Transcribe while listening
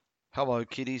Hello,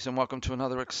 kiddies, and welcome to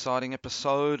another exciting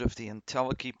episode of the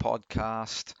Entelechy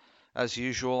Podcast. As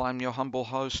usual, I'm your humble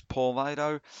host, Paul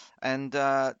Lado, and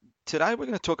today we're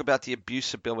going to talk about the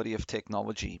abusability of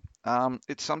technology.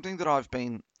 It's something that I've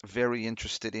been very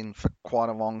interested in for quite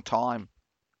a long time.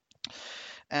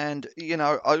 And,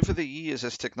 over the years,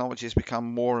 as technology has become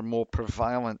more and more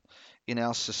prevalent in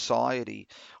our society,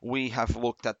 we have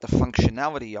looked at the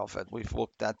functionality of it. We've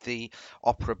looked at the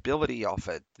operability of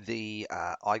it,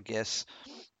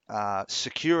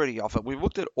 security of it. We've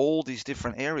looked at all these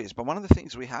different areas, but one of the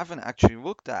things we haven't actually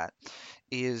looked at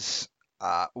is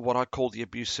what I call the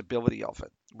abusability of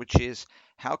it, which is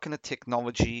how can a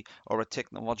technology or a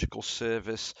technological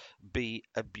service be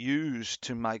abused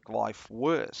to make life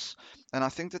worse? And I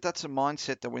think that that's a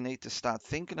mindset that we need to start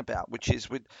thinking about, which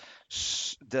is with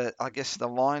the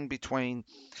line between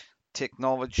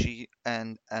technology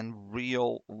and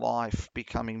real life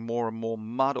becoming more and more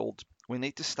muddled. We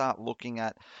need to start looking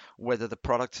at whether the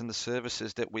products and the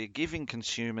services that we're giving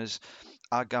consumers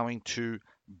are going to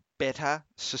better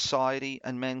society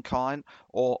and mankind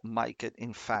or make it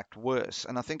in fact worse.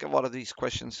 And I think a lot of these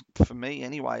questions, for me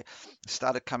anyway,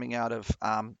 started coming out of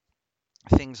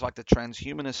things like the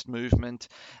transhumanist movement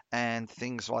and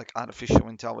things like artificial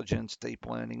intelligence, deep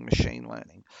learning, machine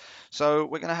learning. So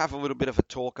we're going to have a little bit of a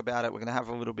talk about it. We're going to have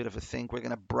a little bit of a think. We're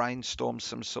going to brainstorm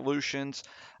some solutions.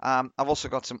 I've also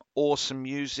got some awesome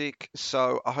music.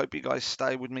 So I hope you guys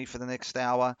stay with me for the next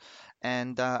hour,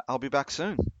 and I'll be back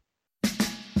soon.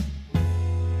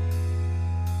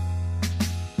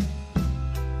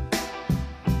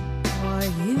 For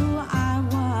you, I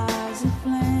was a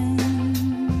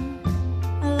flame.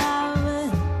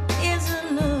 Love is a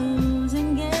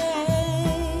losing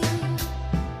game.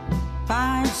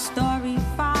 Five-story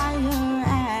fire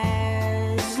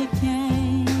as you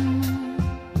came.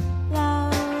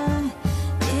 Love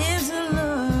is a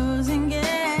losing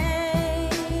game.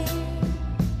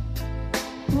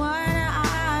 What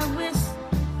I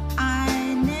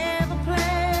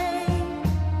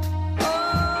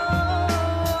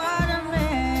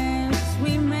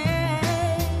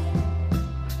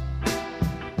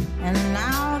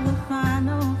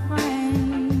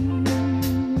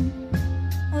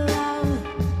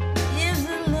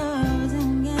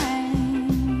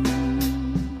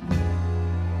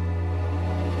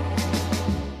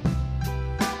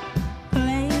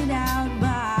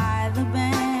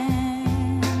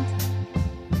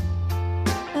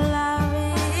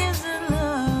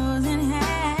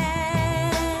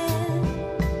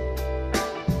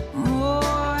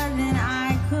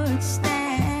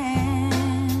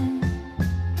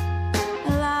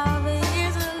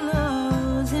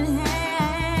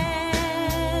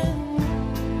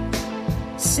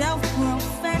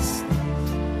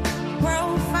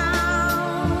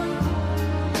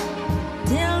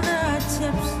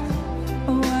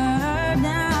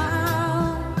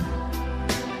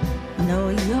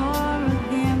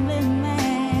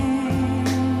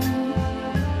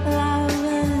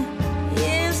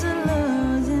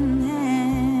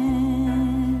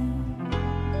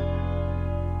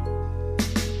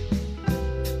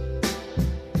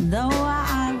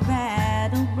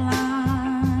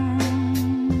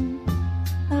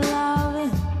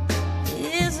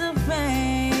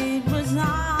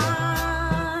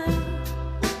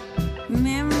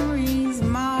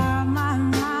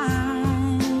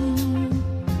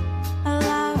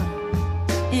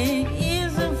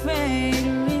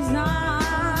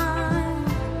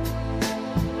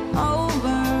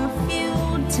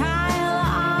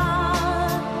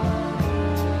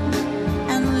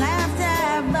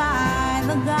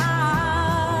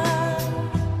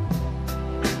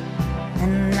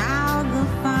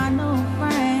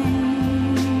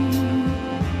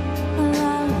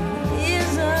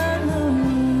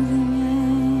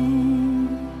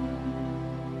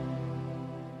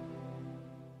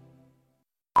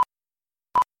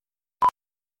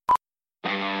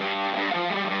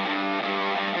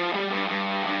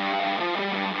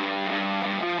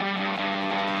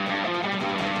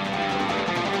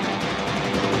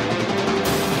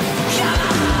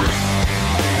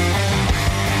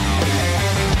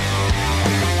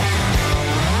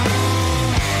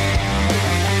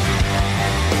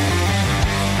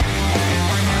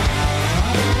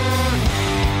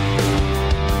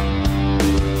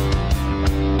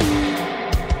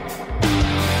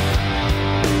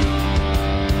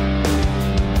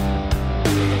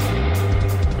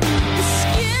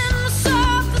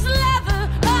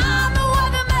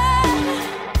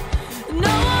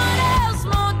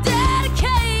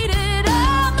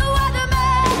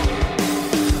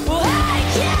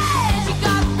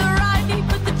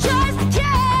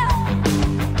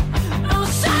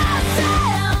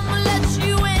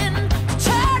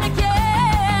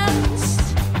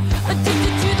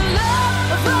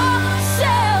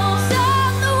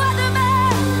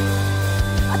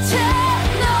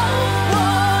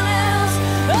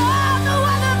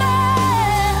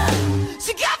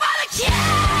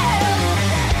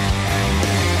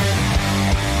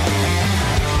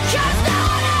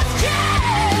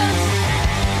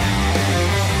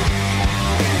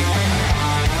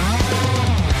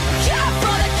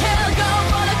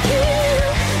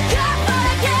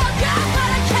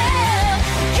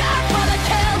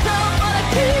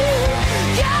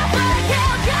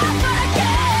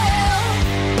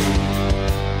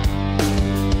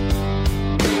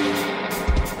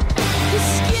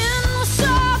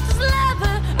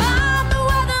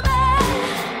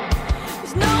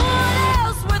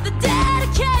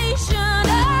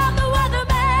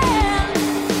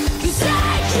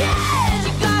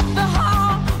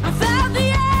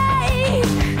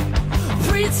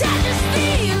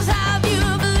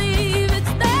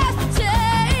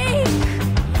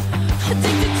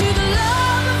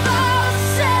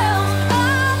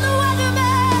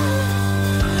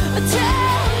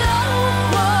tell no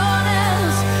one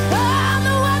else I'm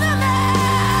the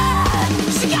weatherman.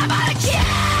 She got by the kill,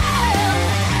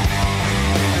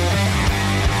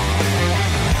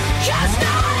 'cause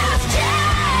no one else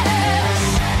cares.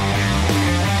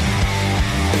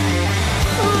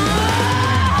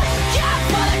 Go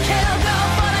for the kill, go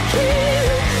for the kill.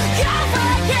 Go for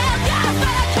the kill, go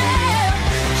for the kill.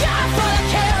 Go for the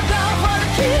kill, go for the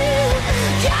kill.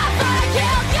 Go for the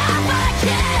kill, go for the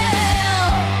kill.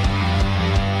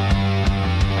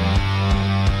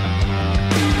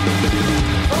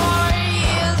 4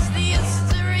 years the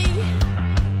history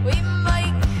we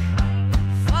make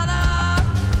for the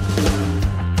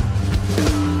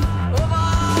of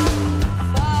our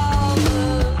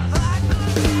fathers.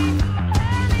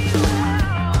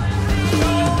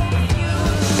 No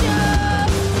future,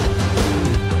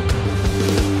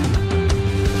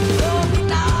 no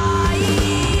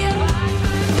denial.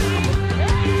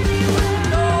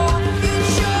 No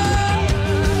future,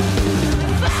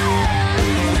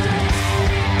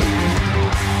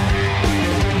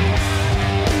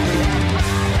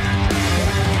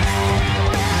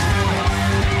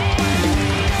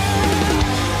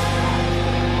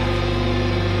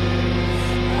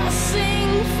 I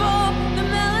sing for the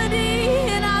melody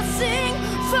and I sing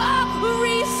for a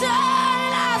reason.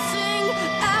 I sing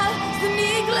as the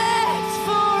neglect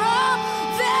for all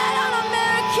that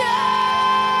un-American.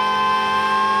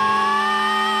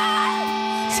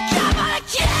 So come on and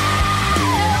kill,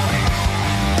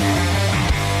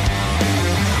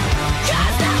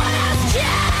 'cause no one else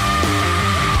cares.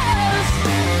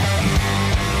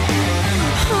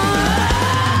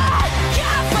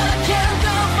 Go for the kill,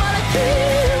 go for the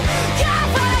kill. Go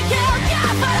for the kill, go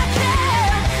for the kill.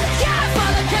 Go for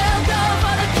the kill, go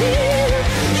for the kill.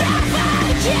 Go for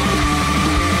the kill. Go for the kill.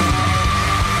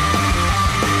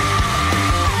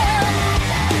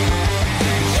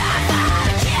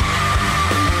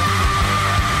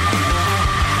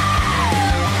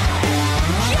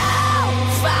 Go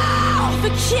for the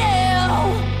kill.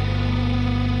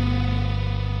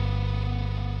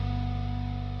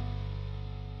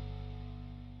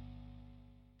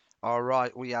 All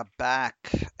right, we are back.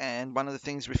 And one of the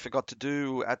things we forgot to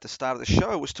do at the start of the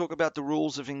show was talk about the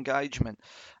rules of engagement.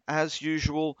 As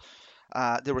usual,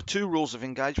 there are 2 rules of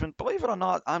engagement. Believe it or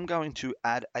not, I'm going to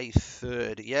add a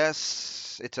third.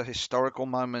 Yes, it's a historical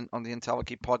moment on the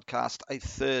Entelechy Podcast. A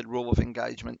third rule of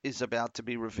engagement is about to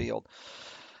be revealed.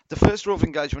 The first rule of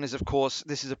engagement is, of course,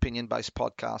 this is opinion-based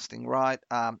podcasting, right?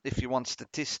 If you want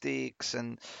statistics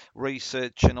and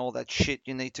research and all that shit,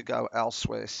 you need to go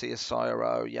elsewhere.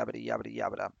 CSIRO, yabbada, yabbada,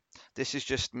 yabbada. This is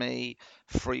just me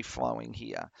free-flowing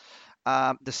here.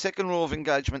 The second rule of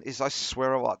engagement is I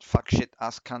swear a lot. Fuck, shit,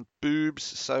 ass, cunt, boobs.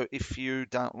 So if you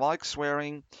don't like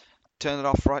swearing, turn it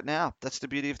off right now. That's the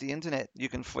beauty of the internet. You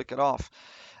can flick it off.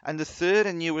 And the third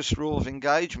and newest rule of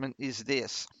engagement is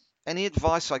this. Any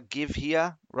advice I give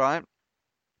here, right,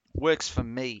 works for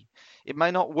me. It may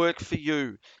not work for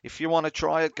you. If you want to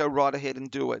try it, go right ahead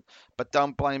and do it. But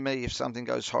don't blame me if something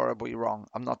goes horribly wrong.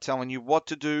 I'm not telling you what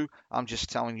to do. I'm just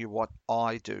telling you what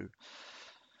I do.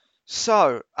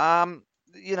 So,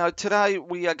 today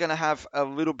we are going to have a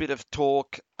little bit of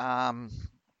talk about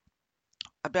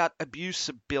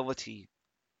abusability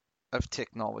of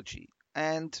technology.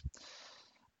 And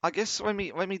I guess let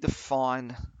me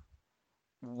define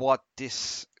what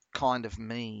this kind of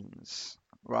means,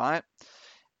 right?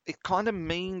 It kind of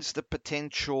means the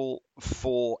potential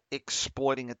for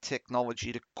exploiting a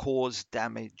technology to cause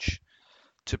damage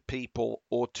to people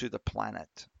or to the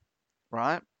planet,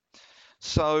 right?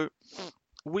 So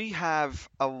we have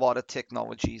a lot of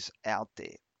technologies out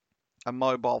there. A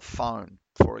mobile phone,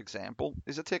 for example,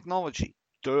 is a technology.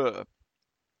 Duh.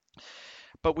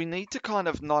 But we need to kind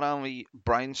of not only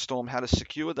brainstorm how to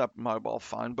secure that mobile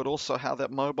phone, but also how that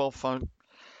mobile phone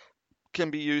can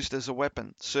be used as a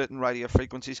weapon. Certain radio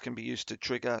frequencies can be used to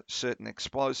trigger certain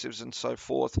explosives and so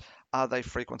forth. Are they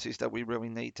frequencies that we really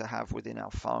need to have within our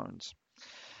phones?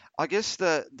 I guess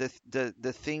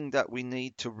the thing that we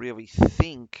need to really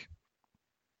think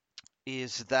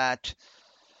is that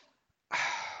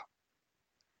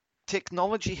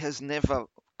technology has never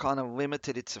kind of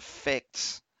limited its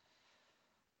effects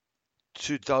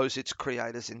to those its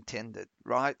creators intended,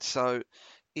 right? So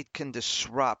it can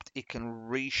disrupt, it can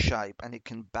reshape, and it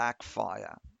can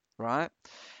backfire, right?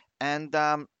 And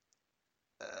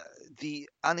the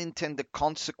unintended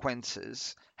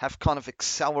consequences have kind of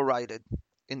accelerated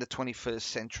in the 21st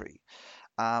century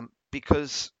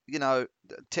because,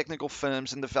 technical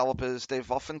firms and developers,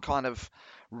 they've often kind of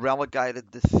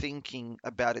relegated the thinking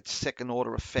about its second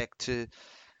order effect to,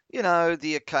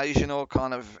 the occasional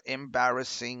kind of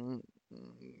embarrassing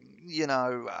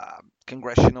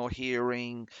congressional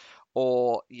hearing,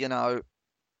 or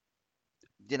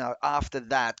after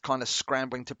that, kind of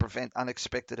scrambling to prevent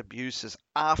unexpected abuses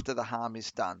after the harm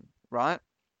is done, right?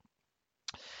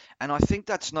 And I think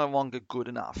that's no longer good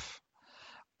enough.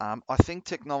 I think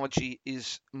technology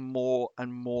is more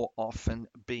and more often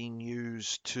being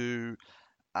used to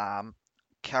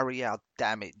carry out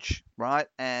damage, right?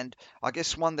 And I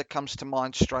guess one that comes to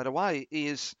mind straight away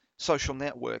is social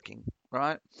networking,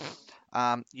 right?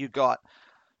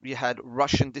 You had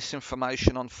Russian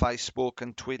disinformation on Facebook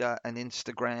and Twitter and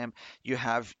Instagram. You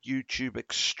have YouTube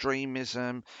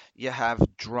extremism. You have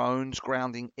drones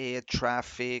grounding air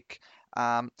traffic.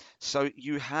 So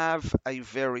you have a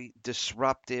very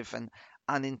disruptive and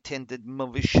unintended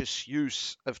malicious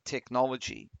use of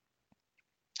technology,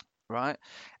 right?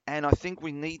 And I think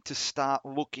we need to start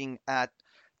looking at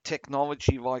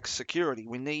technology like security.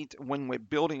 We need, when we're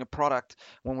building a product,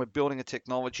 when we're building a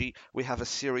technology, we have a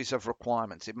series of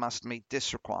requirements. It must meet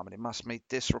this requirement. It must meet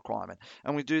this requirement.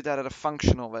 And we do that at a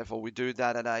functional level. We do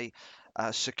that at a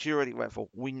security level.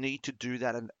 We need to do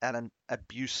that at an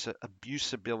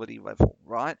abusability level,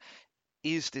 right?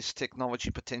 Is this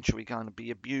technology potentially going to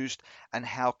be abused, and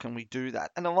how can we do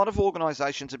that? And a lot of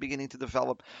organizations are beginning to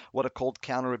develop what are called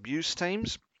counter abuse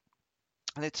teams.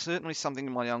 And it's certainly something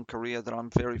in my own career that I'm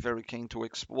very, very keen to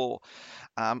explore,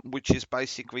 which is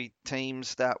basically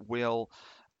teams that will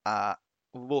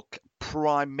look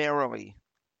primarily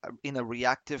in a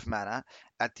reactive manner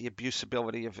at the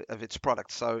abusability of its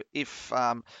product. So if,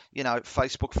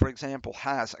 Facebook, for example,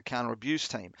 has a counter abuse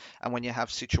team, and when you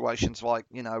have situations like,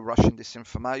 Russian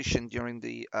disinformation during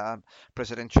the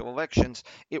presidential elections,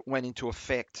 it went into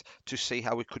effect to see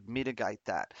how we could mitigate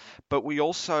that. But we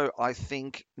also, I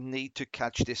think, need to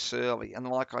catch this early. And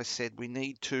like I said, we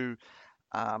need to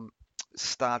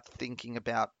start thinking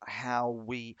about how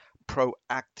we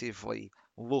proactively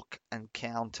look and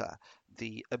counter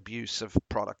the abuse of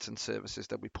products and services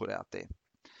that we put out there.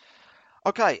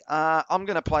 Okay, I'm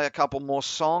going to play a couple more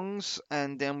songs,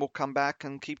 and then we'll come back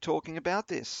and keep talking about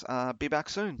this. Be back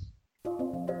soon.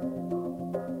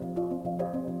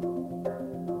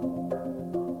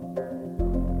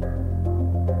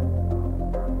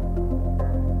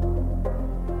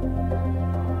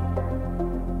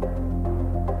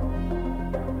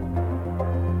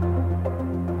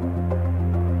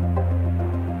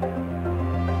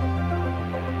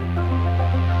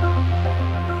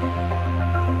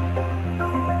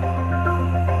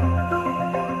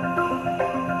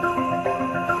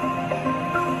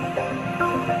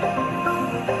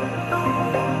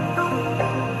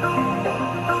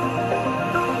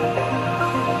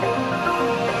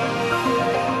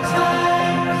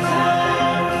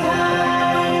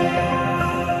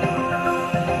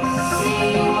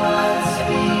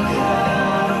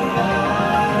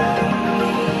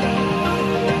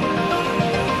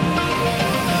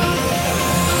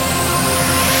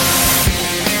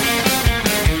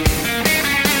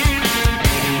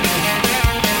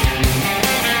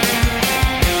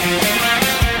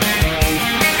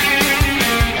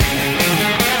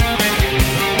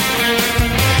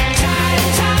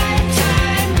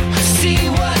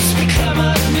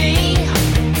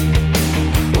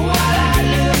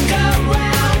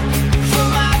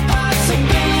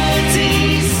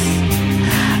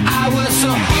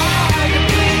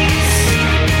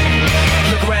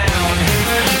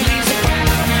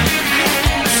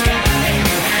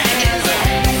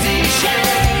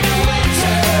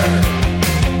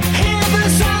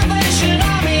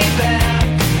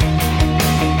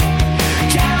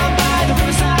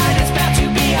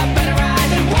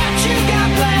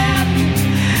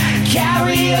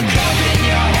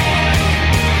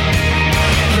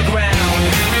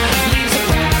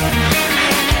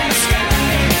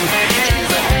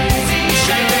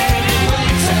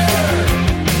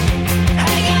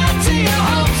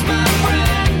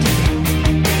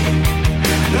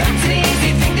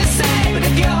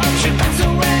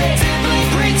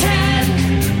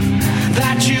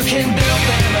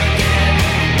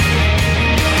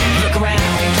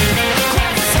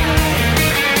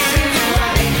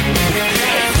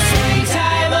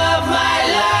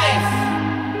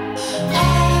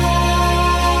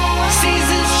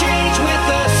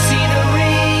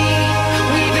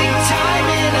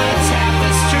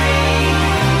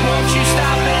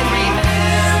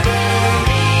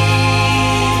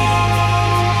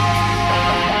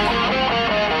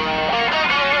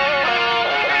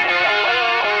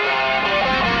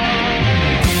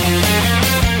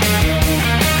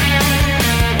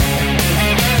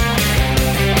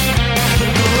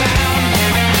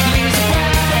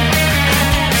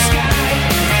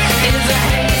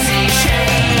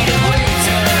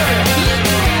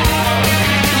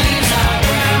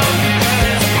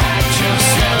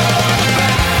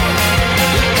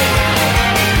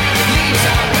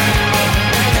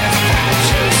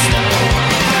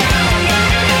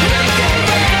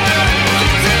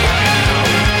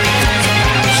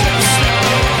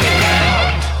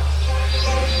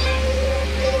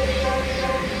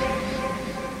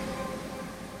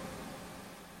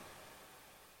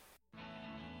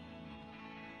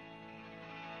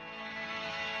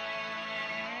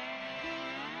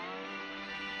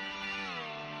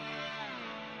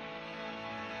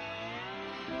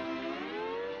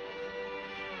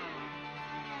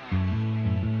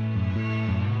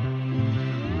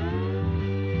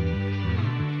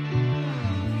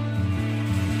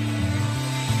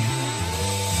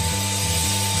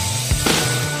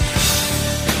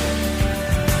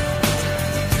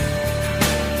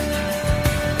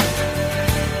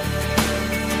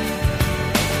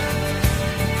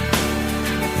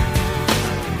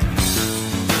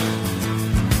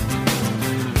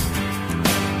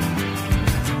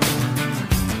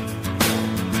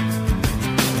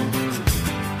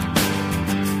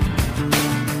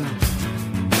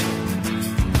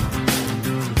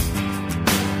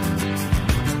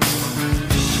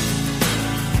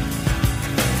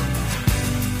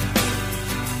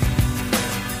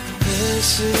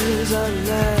 This is our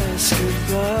last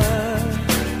goodbye.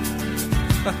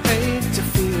 I hate to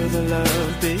feel the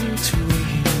love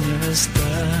between us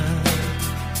die,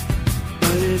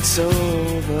 but it's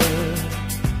over.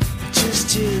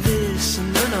 Just hear this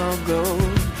and then I'll go.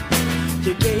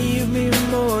 You gave me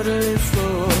more to live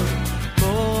for,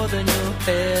 more than you'll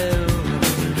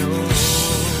ever know.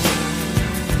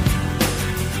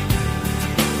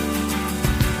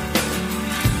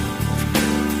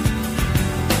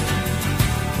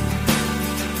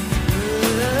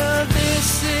 Well,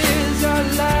 this is our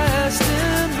last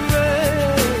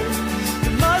embrace.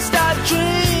 Must I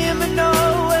dream and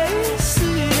always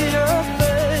see your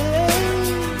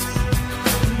face?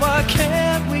 Why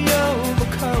can't we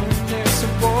overcome this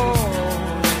war?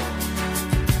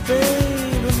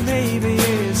 Baby, maybe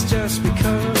it's just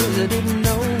because I didn't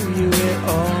know you at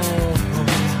all.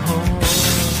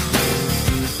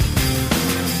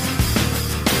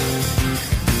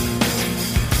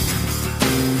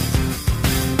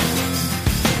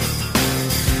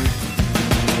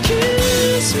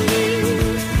 Kiss me,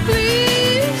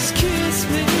 please kiss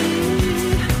me.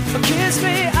 Kiss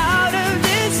me out of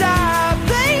desire,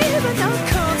 baby, no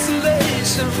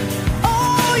consolation.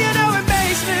 Oh, you know it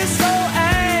makes me so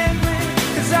angry,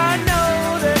 'cause I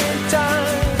know that in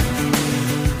time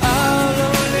I'll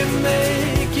only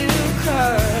make you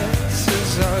cry. This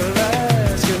is our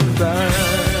last goodbye.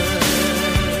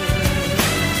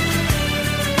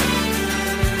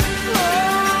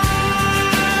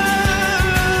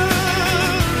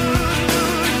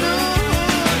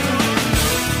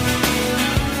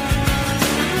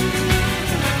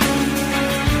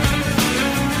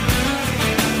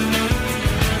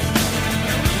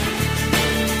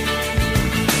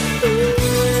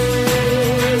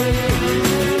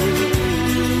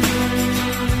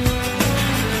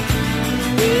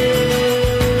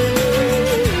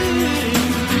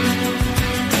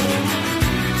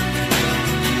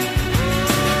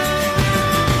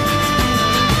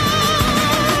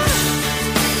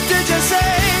 Did you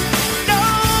say, no,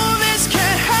 this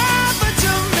can't happen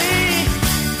to me?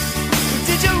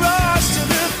 Did you rush to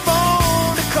the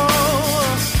phone to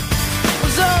call?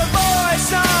 Was there a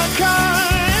voice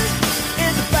uncurrent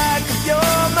in the back of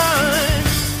your mind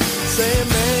saying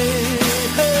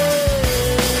maybe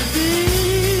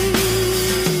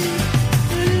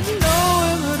you didn't know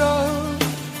him at all?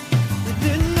 You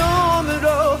didn't know him at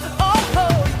all. Oh,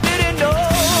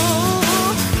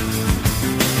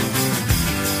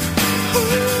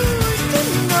 you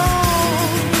didn't know.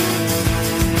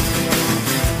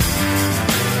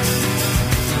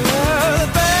 Well, the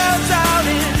bells out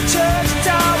in the church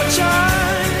tower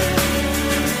chime,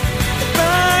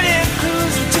 burning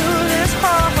cruising to this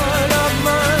heart of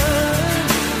mine,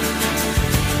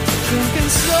 drinking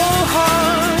so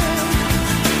hard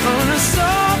on a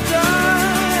soft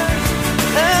night,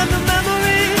 and the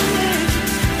memories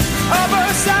of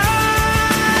our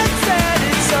side said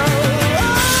it's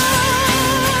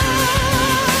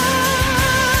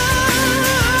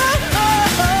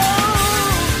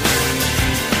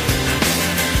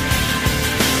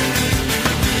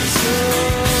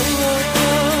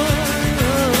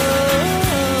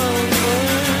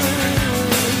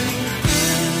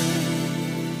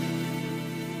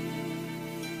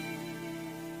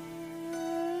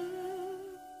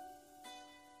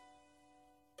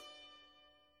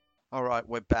All right,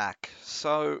 we're back.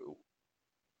 So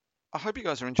I hope you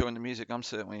guys are enjoying the music. I'm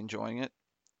certainly enjoying it.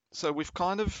 So we've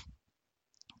kind of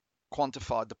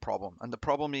quantified the problem, and the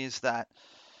problem is that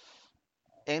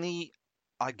any,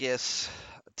 I guess,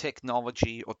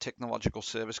 technology or technological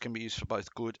service can be used for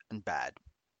both good and bad,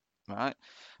 right?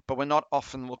 But we're not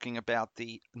often looking about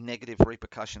the negative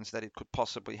repercussions that it could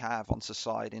possibly have on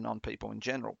society and on people in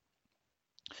general.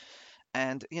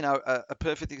 And, a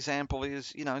perfect example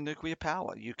is, nuclear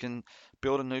power. You can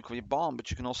build a nuclear bomb,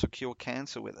 but you can also cure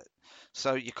cancer with it.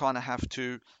 So you kind of have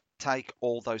to take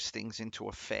all those things into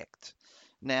effect.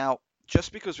 Now,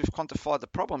 just because we've quantified the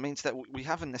problem means that we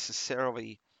haven't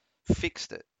necessarily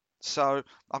fixed it. So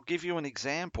I'll give you an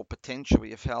example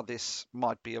potentially of how this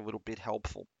might be a little bit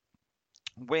helpful.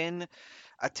 When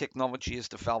a technology is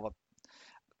developed,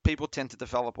 people tend to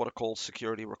develop what are called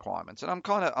security requirements. And I'm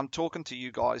talking to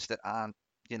you guys that aren't,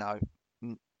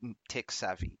 tech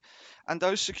savvy. And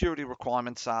those security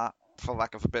requirements are, for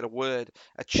lack of a better word,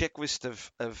 a checklist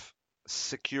of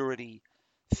security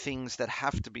things that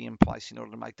have to be in place in order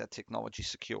to make that technology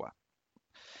secure.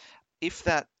 If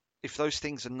those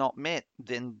things are not met,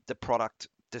 then the product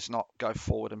does not go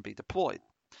forward and be deployed.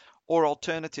 Or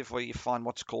alternatively, you find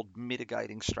what's called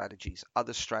mitigating strategies,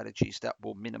 other strategies that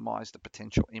will minimize the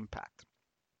potential impact.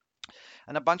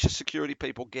 And a bunch of security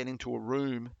people get into a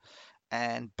room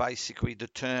and basically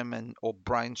determine or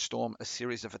brainstorm a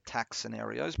series of attack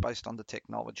scenarios based on the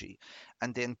technology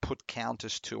and then put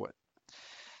counters to it.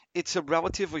 It's a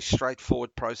relatively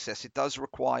straightforward process. It does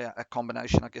require a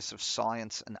combination, I guess, of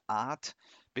science and art,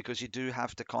 because you do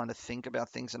have to kind of think about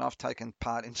things. And I've taken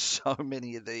part in so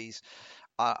many of these,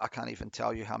 I can't even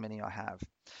tell you how many I have.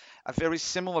 A very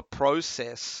similar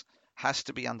process has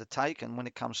to be undertaken when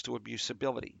it comes to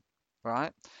abusability,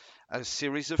 right? A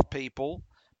series of people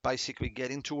basically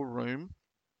get into a room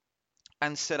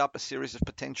and set up a series of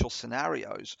potential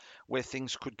scenarios where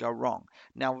things could go wrong.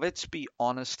 Now, let's be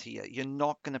honest here. You're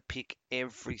not going to pick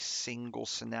every single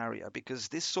scenario, because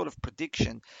this sort of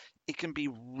prediction, it can be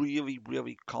really,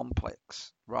 really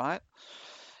complex, right?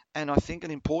 And I think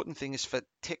an important thing is for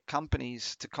tech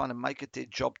companies to kind of make it their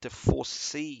job to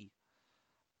foresee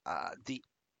the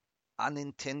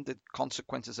unintended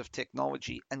consequences of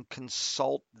technology and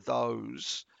consult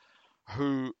those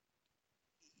who,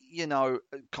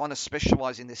 kind of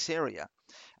specialize in this area.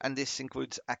 And this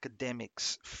includes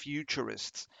academics,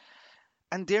 futurists,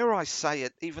 and dare I say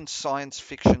it, even science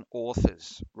fiction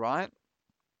authors, right?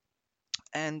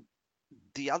 And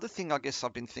the other thing I guess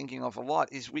I've been thinking of a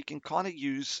lot is we can kind of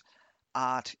use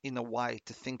art in a way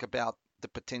to think about the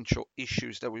potential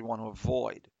issues that we want to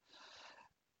avoid.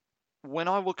 When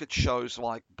I look at shows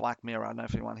like Black Mirror, I don't know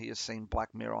if anyone here has seen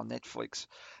Black Mirror on Netflix,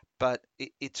 but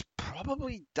it's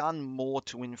probably done more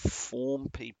to inform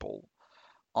people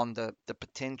on the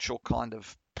potential kind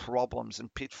of problems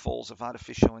and pitfalls of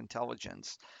artificial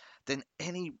intelligence than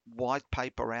any white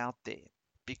paper out there,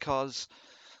 because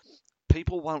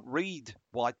people won't read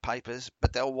white papers,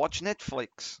 but they'll watch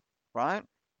Netflix, right?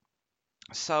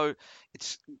 So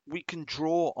we can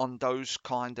draw on those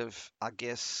kind of, I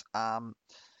guess, art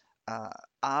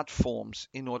forms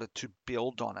in order to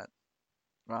build on it,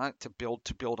 right? To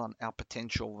build on our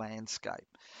potential landscape.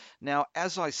 Now,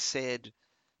 as I said,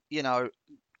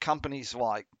 companies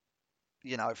like,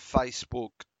 Facebook,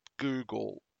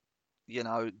 Google,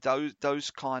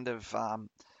 those kind of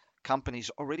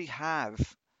companies already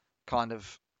have kind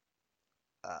of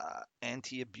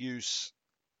anti-abuse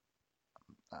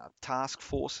task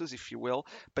forces, if you will,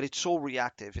 but it's all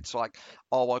reactive. It's like,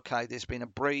 oh, okay, there's been a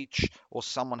breach or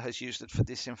someone has used it for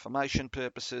disinformation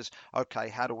purposes. Okay,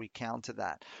 how do we counter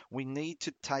that? We need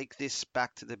to take this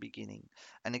back to the beginning.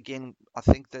 And again, I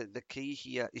think that the key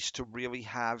here is to really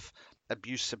have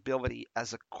abusability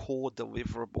as a core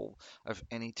deliverable of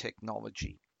any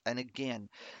technology. And again,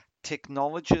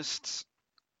 technologists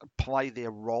play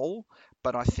their role,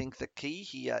 but I think the key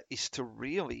here is to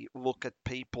really look at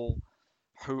people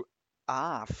who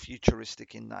are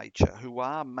futuristic in nature, who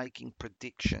are making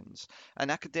predictions. And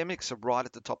academics are right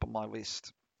at the top of my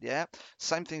list. Yeah,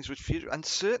 same things with future. And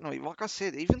certainly, like I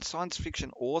said, even science fiction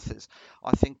authors,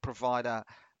 I think, provide a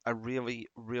really,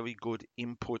 really good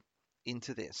input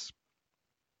into this.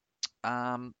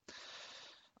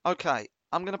 Okay,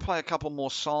 I'm going to play a couple more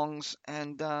songs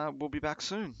and we'll be back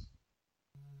soon.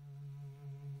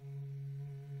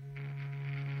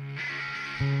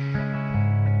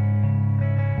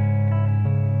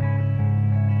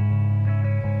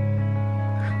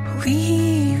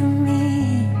 Believe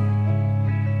me,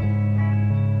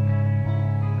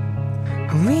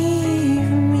 believe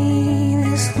me,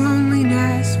 this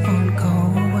loneliness won't go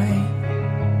away.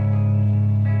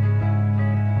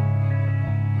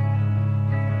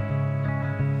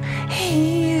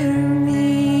 Hear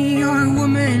me, your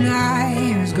woman I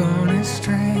has gone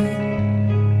astray,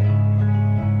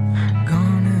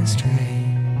 gone astray.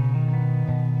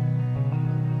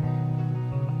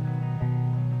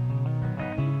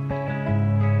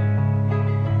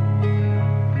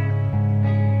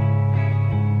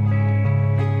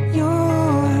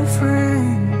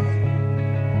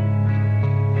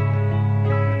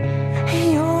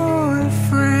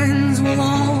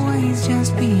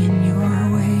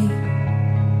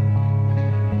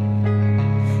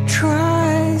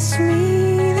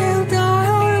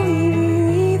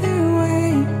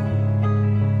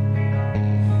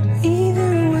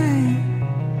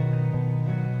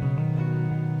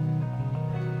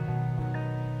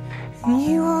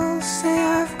 You all say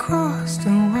I've crossed a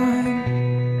line,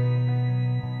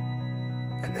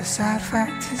 and the sad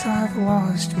fact is I've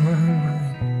lost my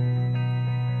mind.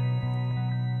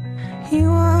 You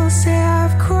all say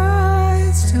I've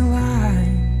crossed a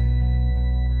line,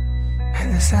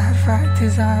 and the sad fact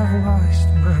is I've lost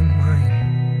my mind.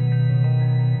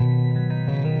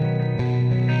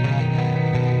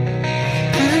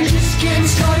 And I'm just getting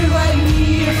started, I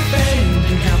need a friend.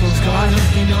 The devil's gone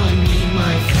looking on me,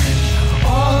 my friend.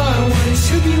 All I want is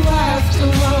to be left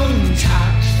alone.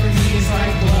 Taps for me is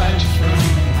like blood from a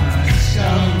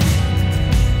stone.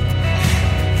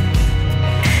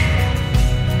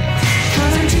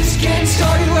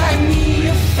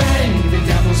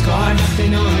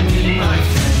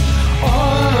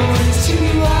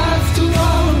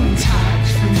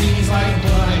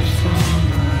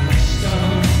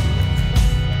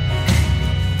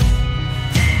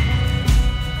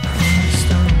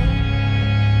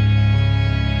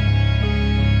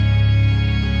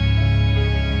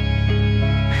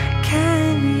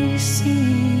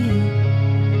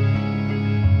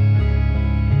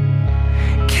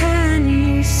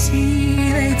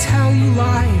 tell you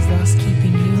lies, thus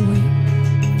keeping you weak.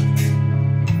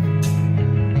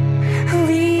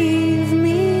 Leave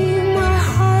me, my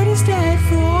heart is dead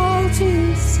for all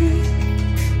to see.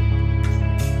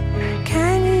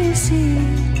 Can you see?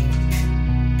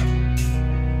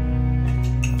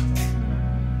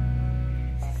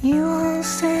 You all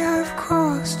say I've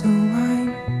crossed the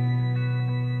line,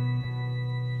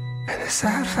 and the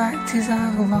sad fact is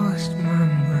I've lost my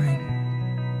mind.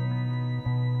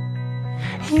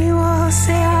 You all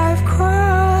say I've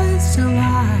crossed the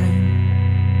line,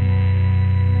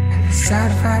 and the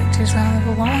sad fact is I've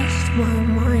lost my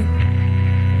mind.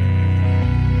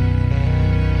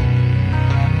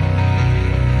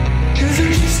 Cause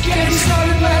I'm just getting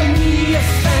started, let me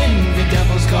offend. The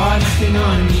devil's got nothing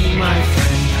on me, my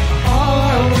friend. All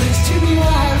I want is to be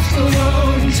left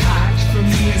alone. Touch for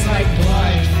me is like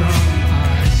blood from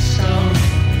a stone.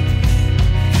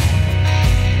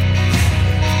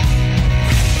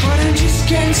 But I'm just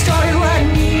getting started, let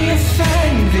me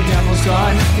offend. The devil's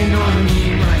got nothing on me,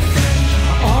 my friend.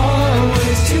 All I want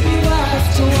is to be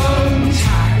left alone.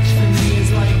 Touch for me is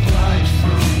like blood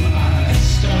from a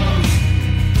stone.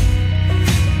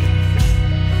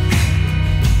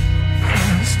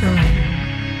 A stone.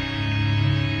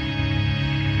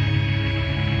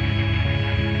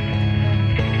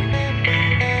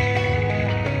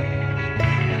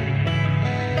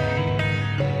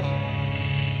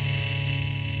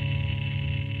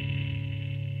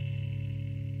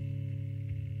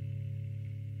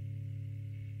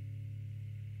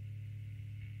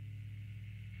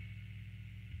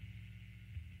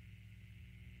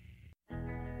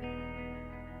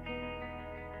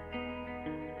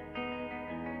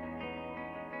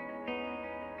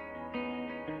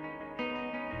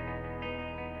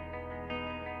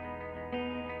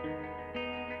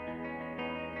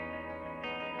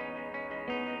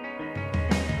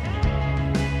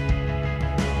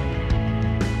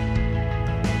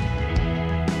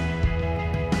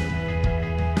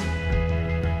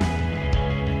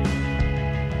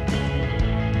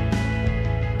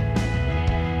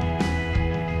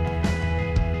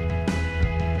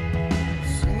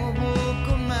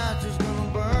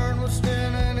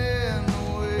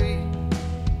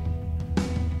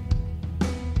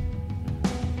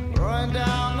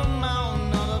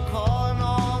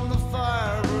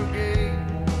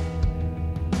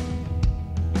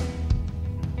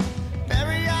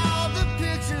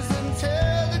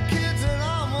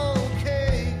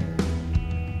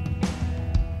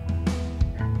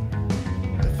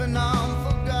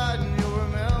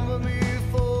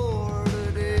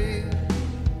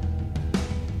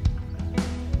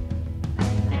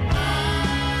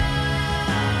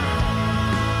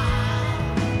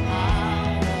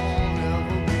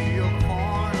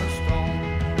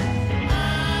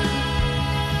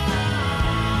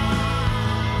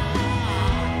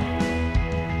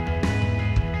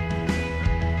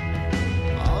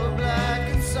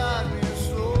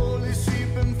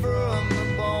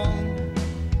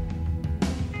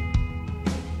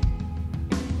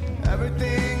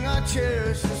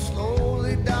 cherish is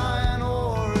slowly dying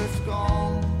or it's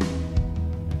gone.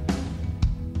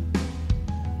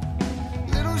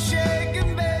 Little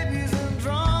shaken babies and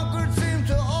drunkards seem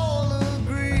to all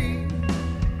agree.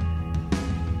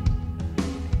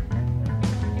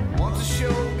 Once a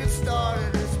show gets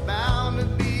started, it's bound to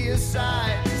be a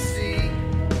sight to see.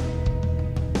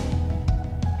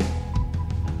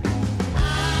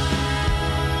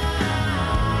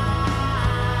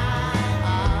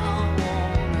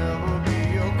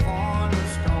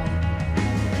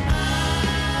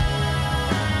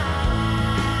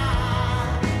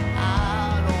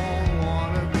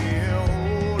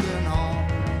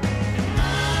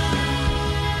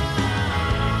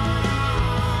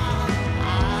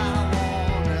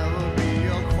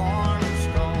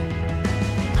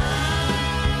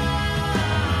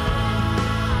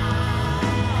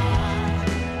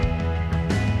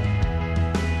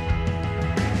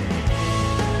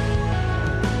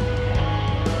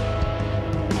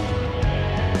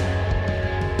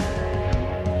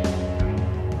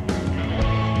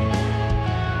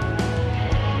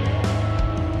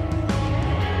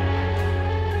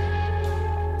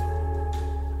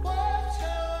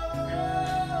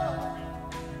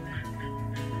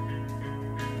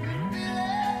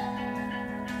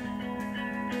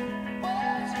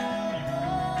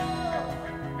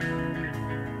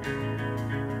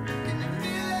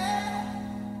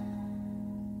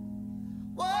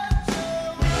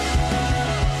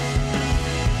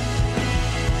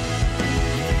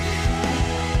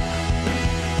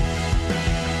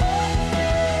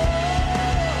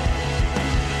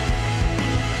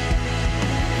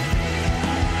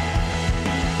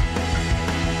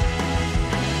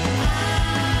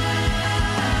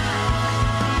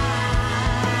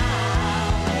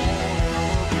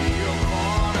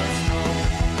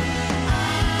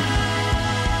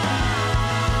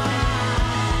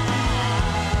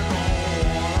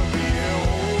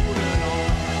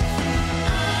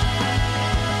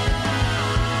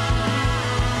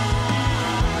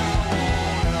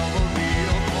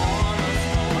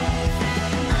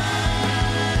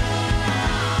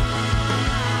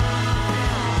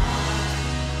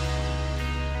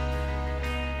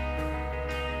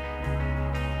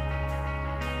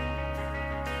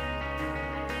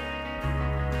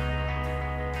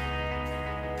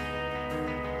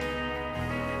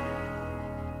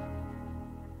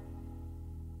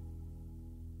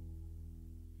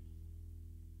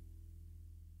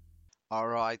 All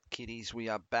right, kiddies, we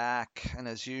are back. And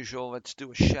as usual, let's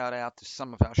do a shout out to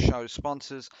some of our show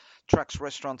sponsors. Trucks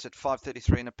Restaurants at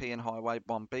 533 in the PN Highway,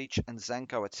 Bomb Beach, and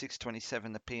Zanko at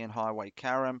 627 the PN Highway,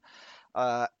 Carrum.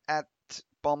 At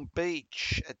Bomb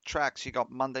Beach at Tracks, you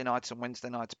got Monday nights and Wednesday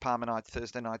nights, Palmer night,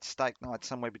 Thursday night, steak night,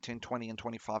 somewhere between $20 and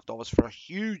 $25 for a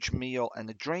huge meal and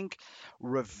a drink.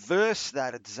 Reverse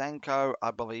that at Zanko,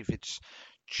 I believe it's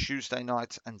Tuesday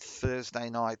nights and Thursday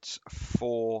nights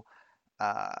for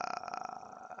uh,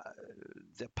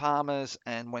 the Palmers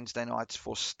and Wednesday nights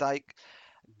for steak.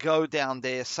 Go down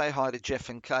there, say hi to Jeff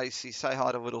and Casey, say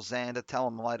hi to little Xander, tell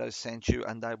them Lato sent you,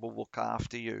 and they will look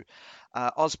after you.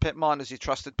 Ozpet Miners, your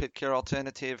trusted pet care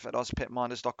alternative at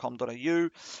ozpetminers.com.au.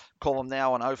 Call them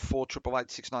now on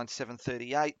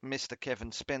 0488869738. Mr.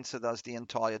 Kevin Spencer does the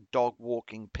entire dog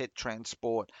walking, pet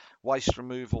transport, waste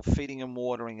removal, feeding and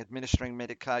watering, administering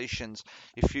medications.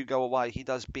 If you go away, he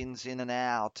does bins in and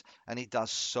out, and he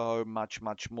does so much,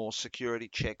 much more. Security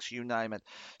checks, you name it.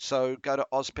 So go to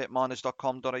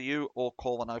ozpetminers.com.au or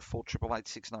call on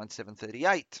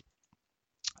 0488869738.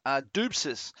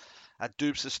 Doobses at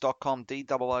doobses.com,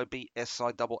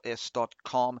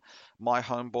 doobsiss.com. My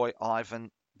homeboy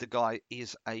Ivan, the guy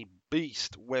is a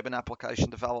beast. Web and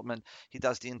application development. He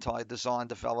does the entire design,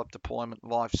 develop, deployment,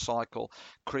 life cycle,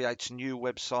 creates new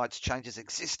websites, changes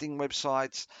existing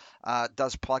websites,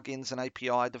 does plugins and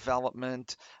API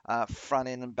development, front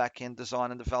end and back end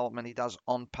design and development. He does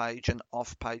on page and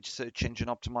off page search engine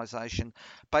optimization.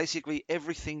 Basically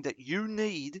everything that you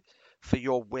need for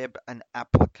your web and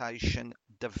application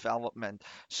development.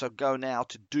 So go now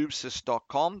to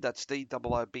doobsis.com, that's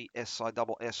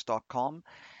doobsiss.com,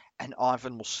 and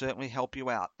Ivan will certainly help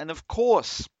you out. And of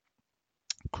course,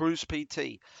 Cruise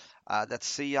PT.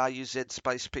 That's CRUZ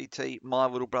space PT. My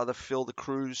little brother Phil the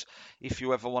Cruise. If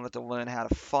you ever wanted to learn how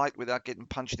to fight without getting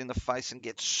punched in the face and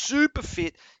get super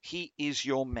fit, he is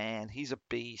your man. He's a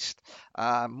beast.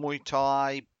 Muay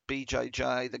Thai,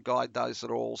 BJJ, the guy does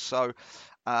it all. So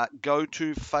go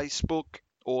to Facebook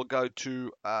or go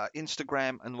to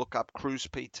Instagram and look up Cruise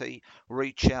PT,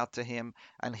 reach out to him,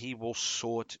 and he will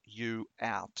sort you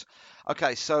out.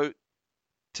 Okay, so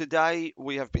today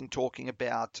we have been talking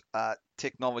about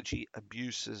technology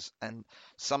abuses and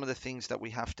some of the things that we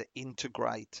have to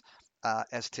integrate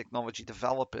as technology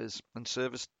developers and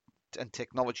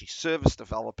technology service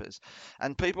developers.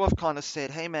 And people have kind of said,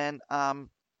 hey man,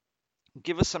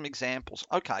 give us some examples.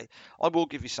 Okay, I will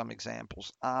give you some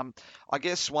examples. I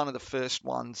guess one of the first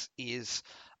ones is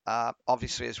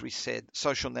obviously, as we said,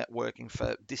 social networking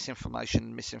for disinformation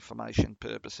and misinformation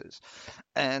purposes.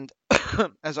 And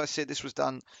as I said, this was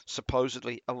done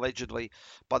supposedly, allegedly,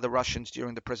 by the Russians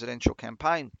during the presidential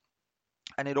campaign.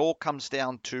 And it all comes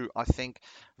down to, I think,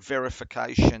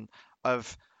 verification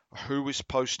of who is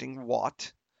posting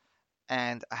what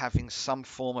and having some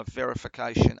form of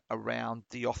verification around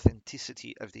the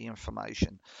authenticity of the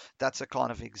information. That's a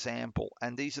kind of example.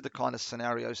 And these are the kind of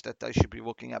scenarios that they should be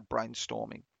looking at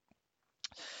brainstorming.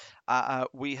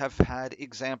 We have had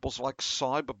examples like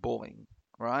cyberbullying,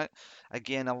 right?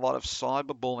 Again, a lot of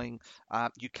cyberbullying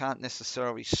you can't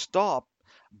necessarily stop,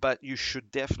 but you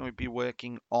should definitely be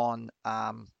working on,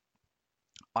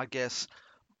 I guess,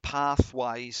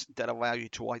 pathways that allow you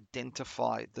to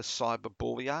identify the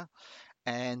cyberbullier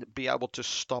and be able to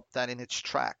stop that in its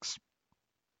tracks.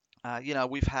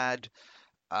 We've had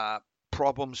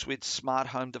problems with smart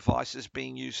home devices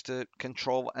being used to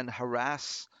control and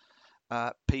harass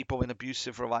people in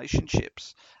abusive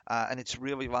relationships, and this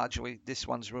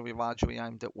one's really largely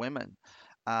aimed at women.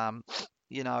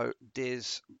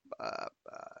 There's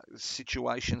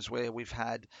situations where we've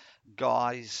had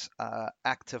guys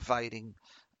activating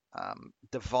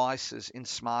devices in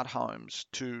smart homes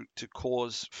to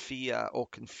cause fear or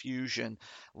confusion,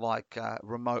 like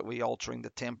remotely altering the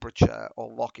temperature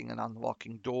or locking and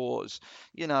unlocking doors,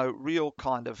 real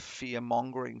kind of fear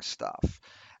mongering stuff.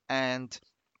 And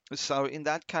so in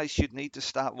that case, you'd need to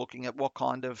start looking at what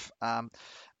kind of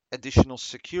additional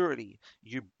security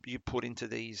you put into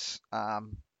these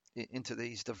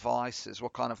devices,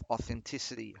 what kind of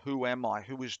authenticity, who am I,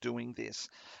 who is doing this,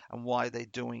 and why they're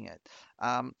doing it.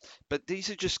 But these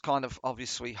are just kind of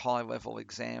obviously high-level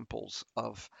examples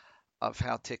of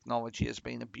how technology has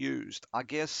been abused. I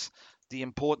guess the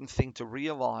important thing to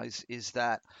realize is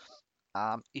that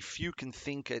if you can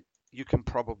think it, you can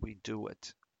probably do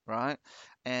it, right?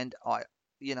 And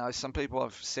some people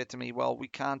have said to me, well, we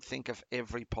can't think of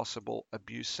every possible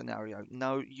abuse scenario.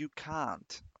 No, you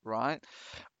can't, right?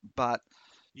 But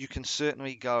you can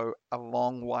certainly go a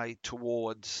long way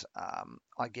towards,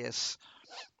 I guess,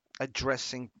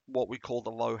 addressing what we call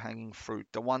the low-hanging fruit,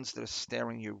 the ones that are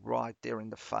staring you right there in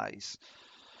the face.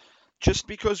 just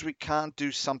because we can't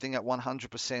do something at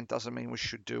 100% doesn't mean we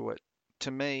should do it.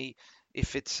 To me,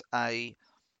 if it's a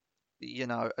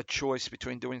choice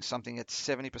between doing something at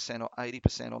 70% or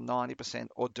 80% or 90%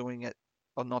 or doing it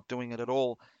or not doing it at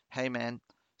all, hey man,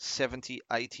 70,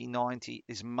 80, 90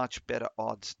 is much better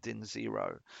odds than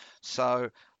zero. So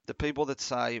the people that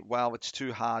say, well, it's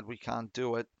too hard, we can't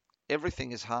do it,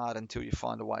 everything is hard until you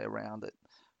find a way around it,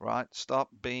 right? Stop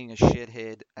being a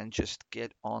shithead and just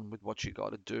get on with what you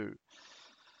got to do.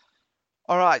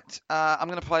 All right, I'm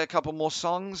going to play a couple more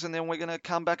songs and then we're going to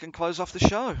come back and close off the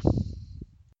show.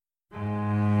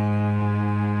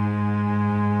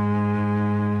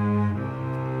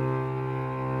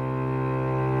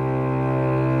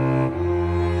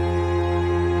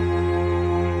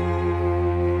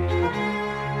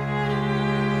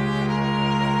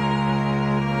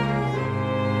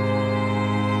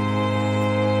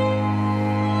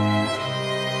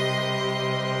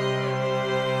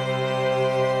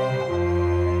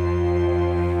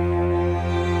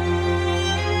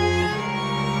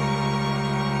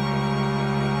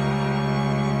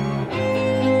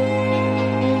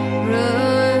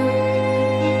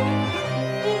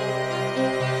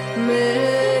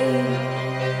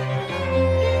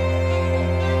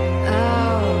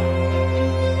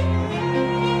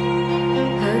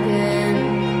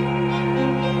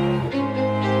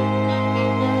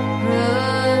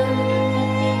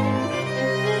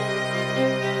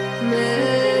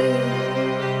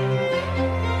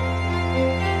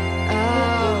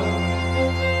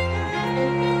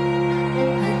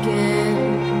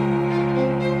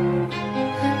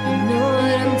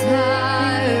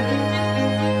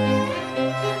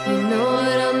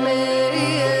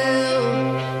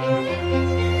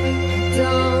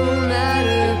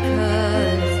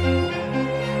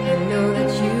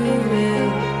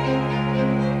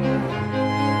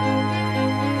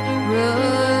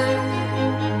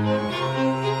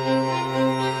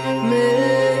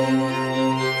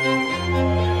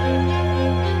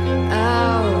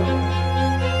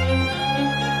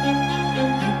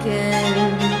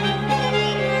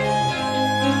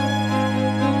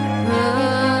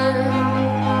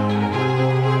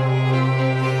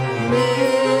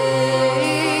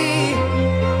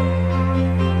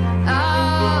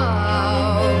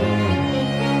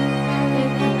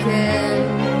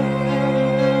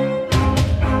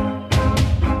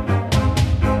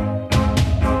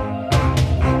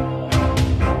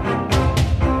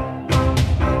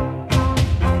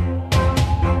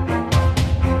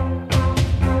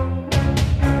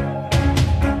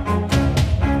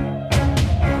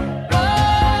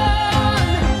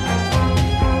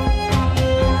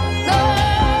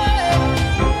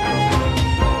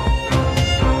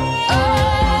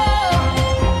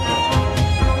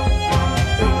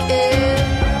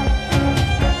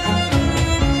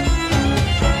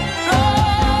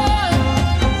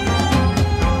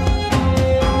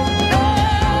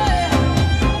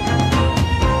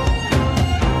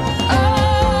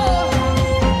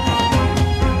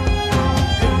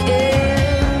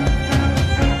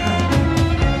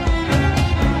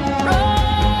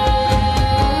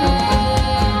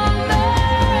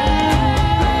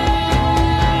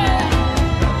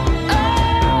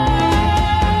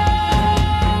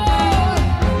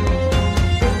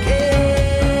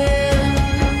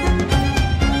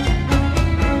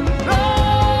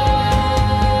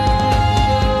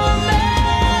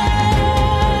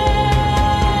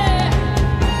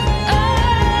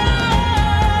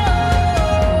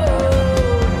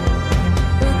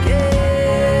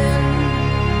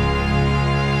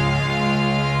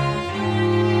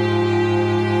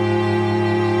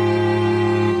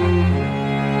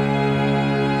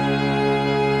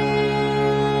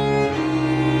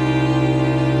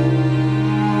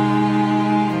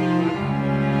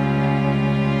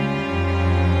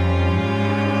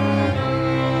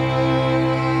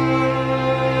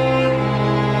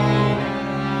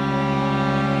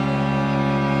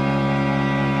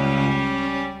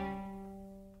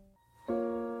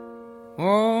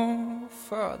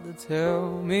 Father,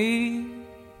 tell me,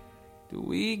 do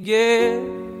we get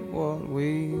what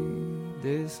we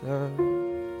deserve?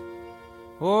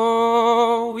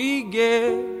 Oh, we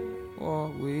get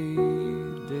what we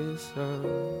deserve.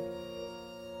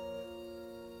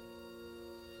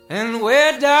 And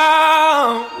where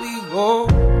down we go,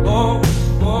 oh,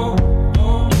 oh,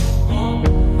 oh, oh,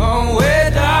 oh,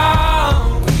 where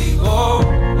down we go,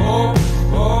 oh,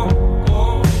 oh,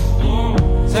 oh,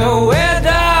 oh, so where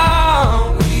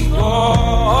down we go,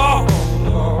 oh,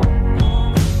 oh,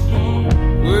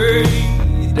 oh,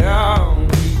 way down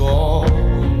we go.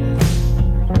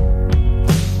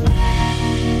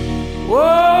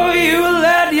 Oh, you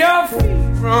let your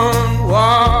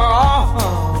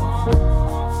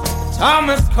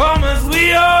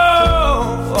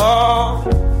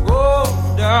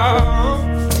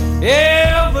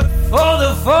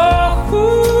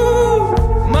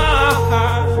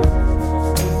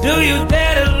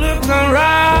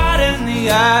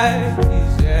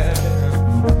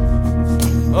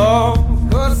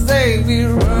we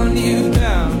run you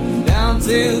down, down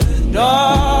to the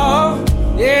door.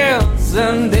 Yeah,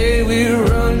 someday we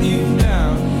run you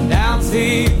down, down till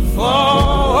you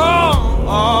fall.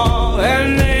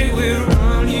 And they will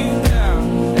run you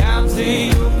down, down till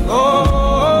you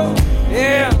go.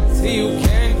 Yeah, till you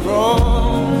can't grow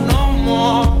no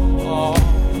more.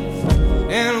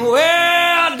 And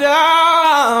where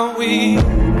down we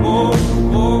go.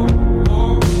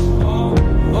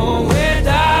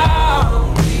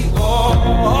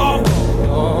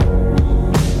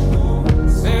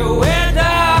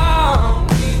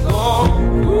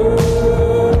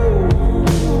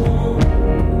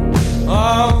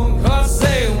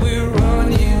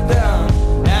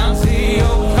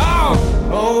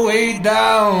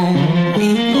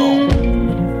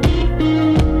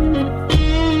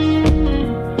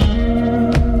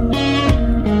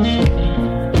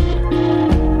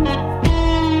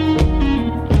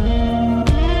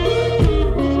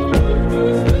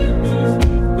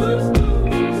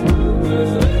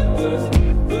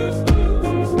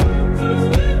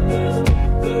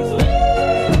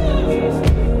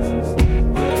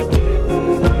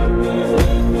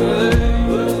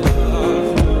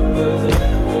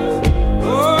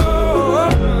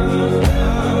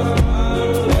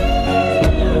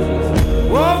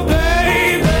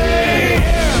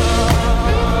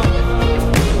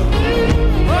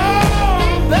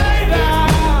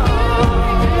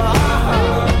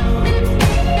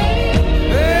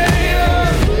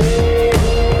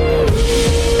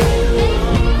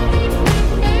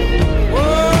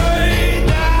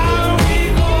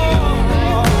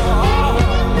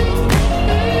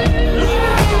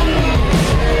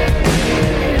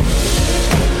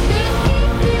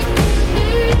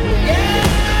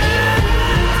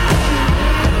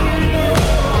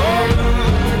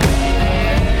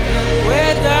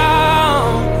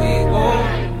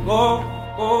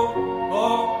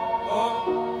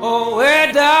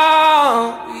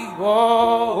 Down we go.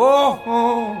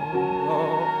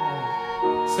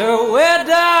 So we're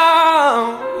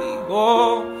down we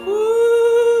go.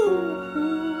 Ooh,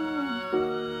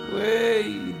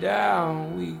 way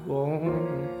down we go.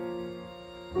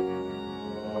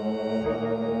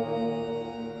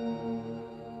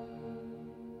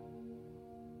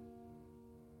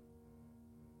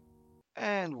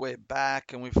 And we're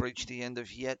back, and we've reached the end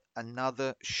of yet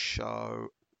another show.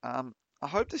 I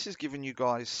hope this has given you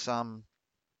guys some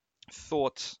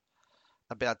thoughts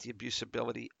about the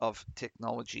abusability of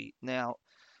technology. Now,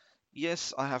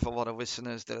 yes, I have a lot of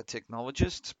listeners that are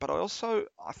technologists, but I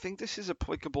think this is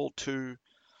applicable to,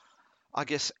 I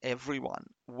guess, everyone.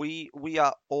 We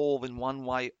are all in one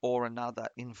way or another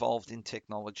involved in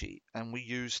technology, and we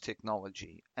use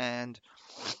technology. And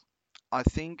I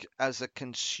think as a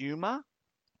consumer,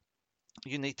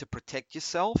 you need to protect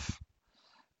yourself.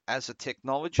 As a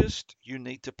technologist, you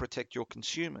need to protect your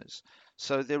consumers.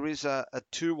 So there is a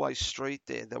two-way street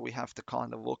there that we have to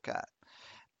kind of look at.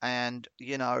 And,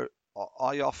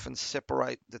 I often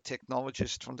separate the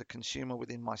technologist from the consumer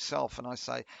within myself. And I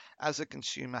say, as a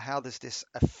consumer, how does this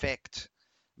affect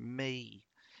me?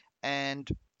 And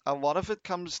a lot of it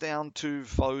comes down to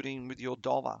voting with your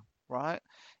dollar, right?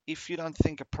 If you don't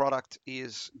think a product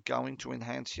is going to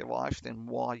enhance your life, then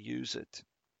why use it?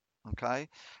 Okay.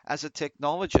 As a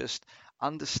technologist,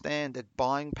 understand that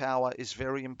buying power is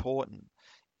very important.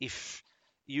 If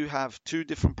you have two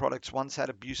different products, one's had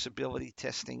abusability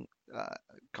testing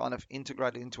kind of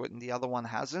integrated into it and the other one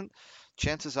hasn't,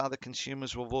 chances are the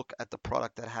consumers will look at the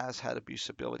product that has had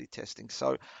abusability testing.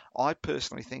 So I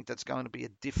personally think that's going to be a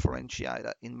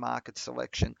differentiator in market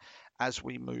selection as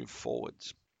we move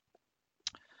forwards.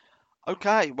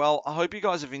 Okay, well, I hope you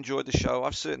guys have enjoyed the show.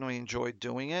 I've certainly enjoyed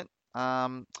doing it.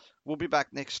 We'll be back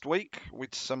next week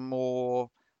with some more,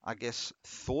 I guess,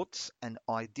 thoughts and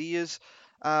ideas.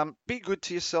 Be good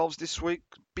to yourselves this week.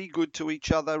 Be good to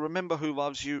each other. Remember who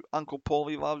loves you. Uncle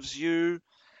Paulie loves you.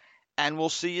 And we'll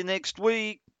see you next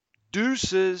week.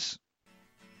 Deuces.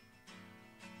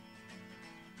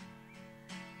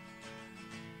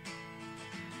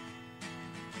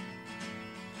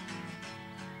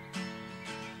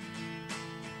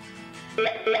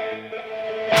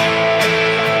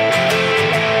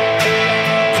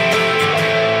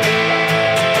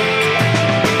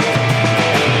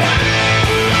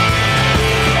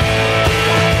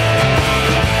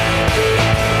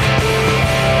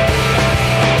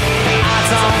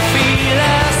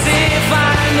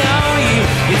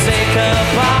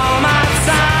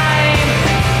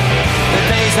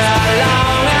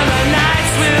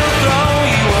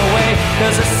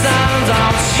 Cause the sun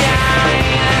don't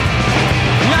shine.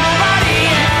 Nobody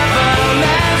ever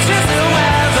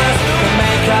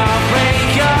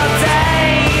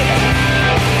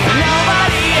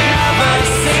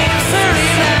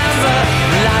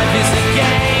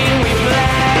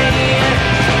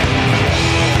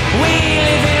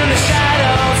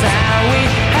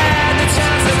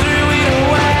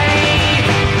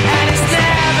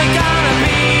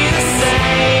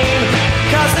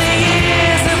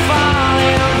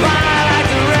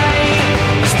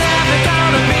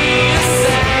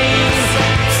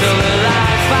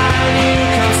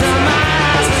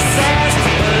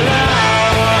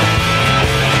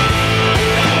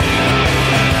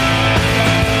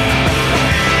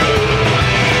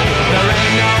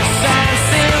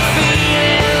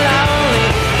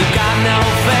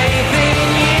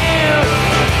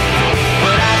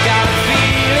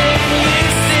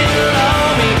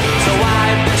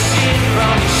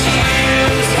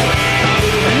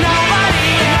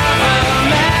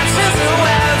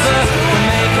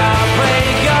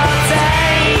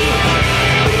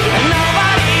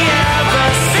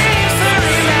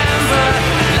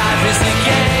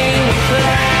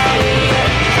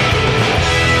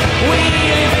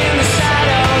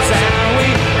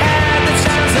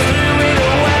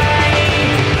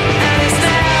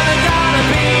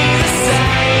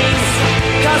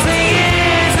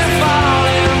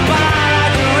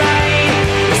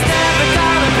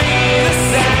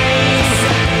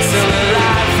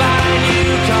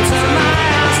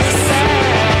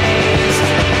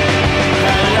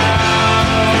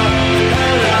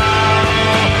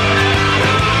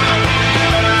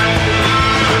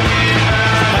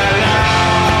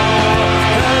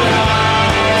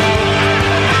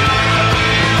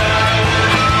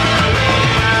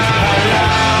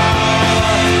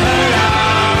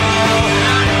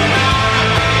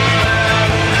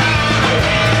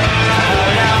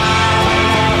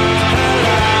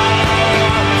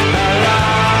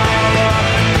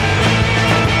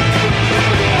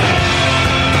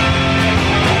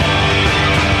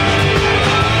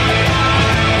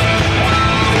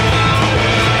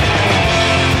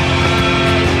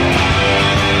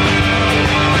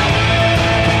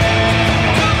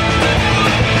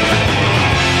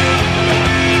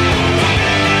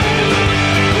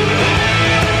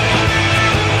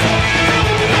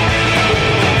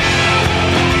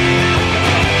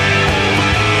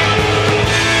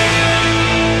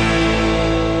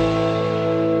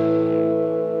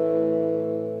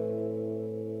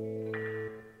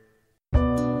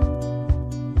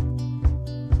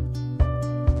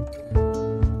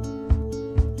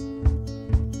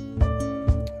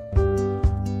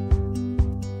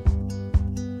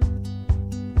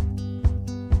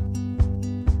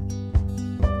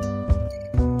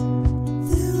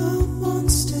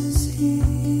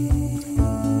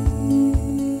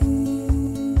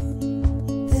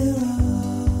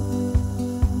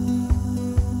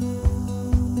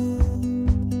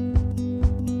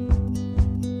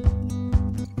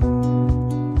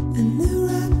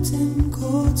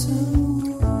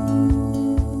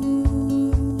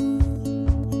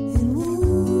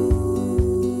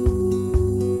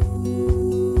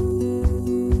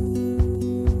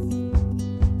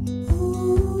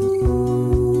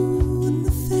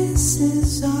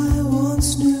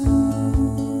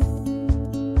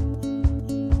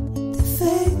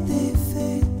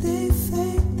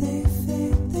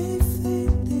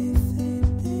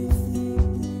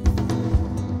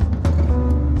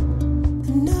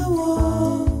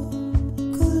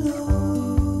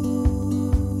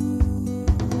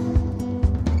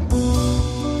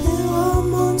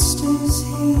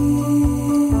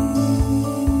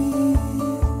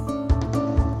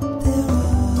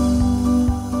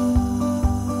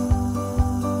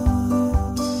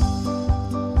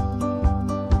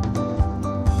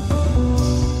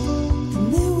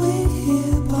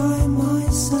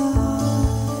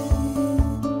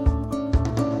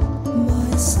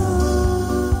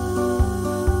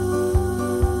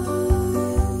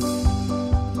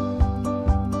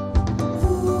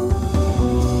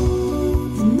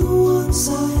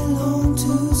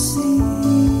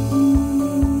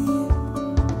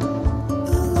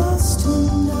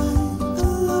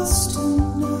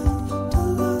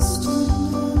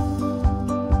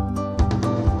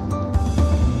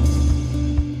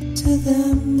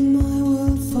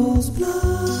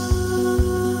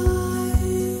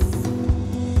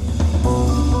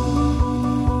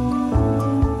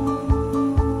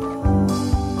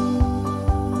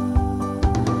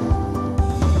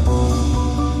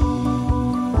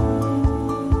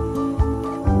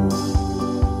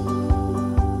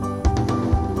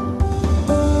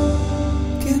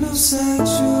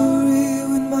Sanctuary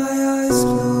when my eyes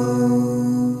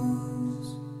close.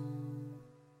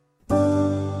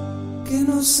 Get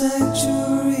no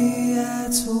sanctuary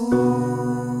at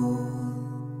all.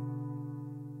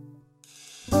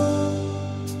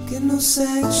 Get no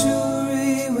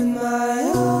sanctuary when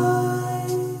my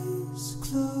eyes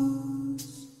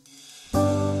close.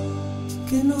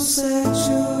 Get no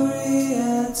sanctuary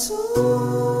at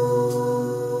all.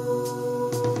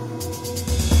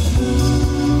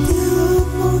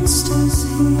 Monsters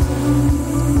here.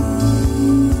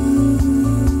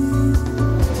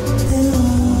 There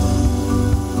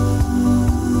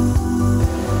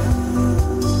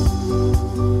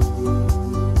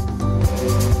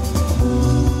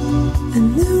and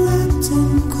they're wrapped in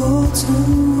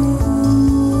cotton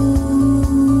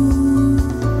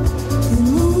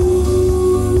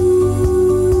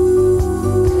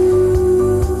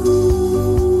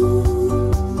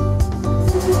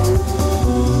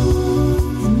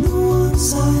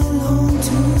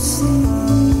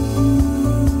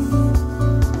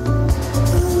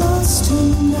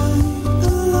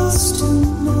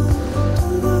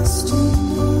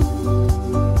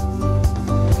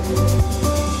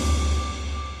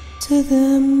to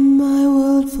them my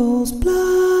world falls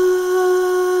blind.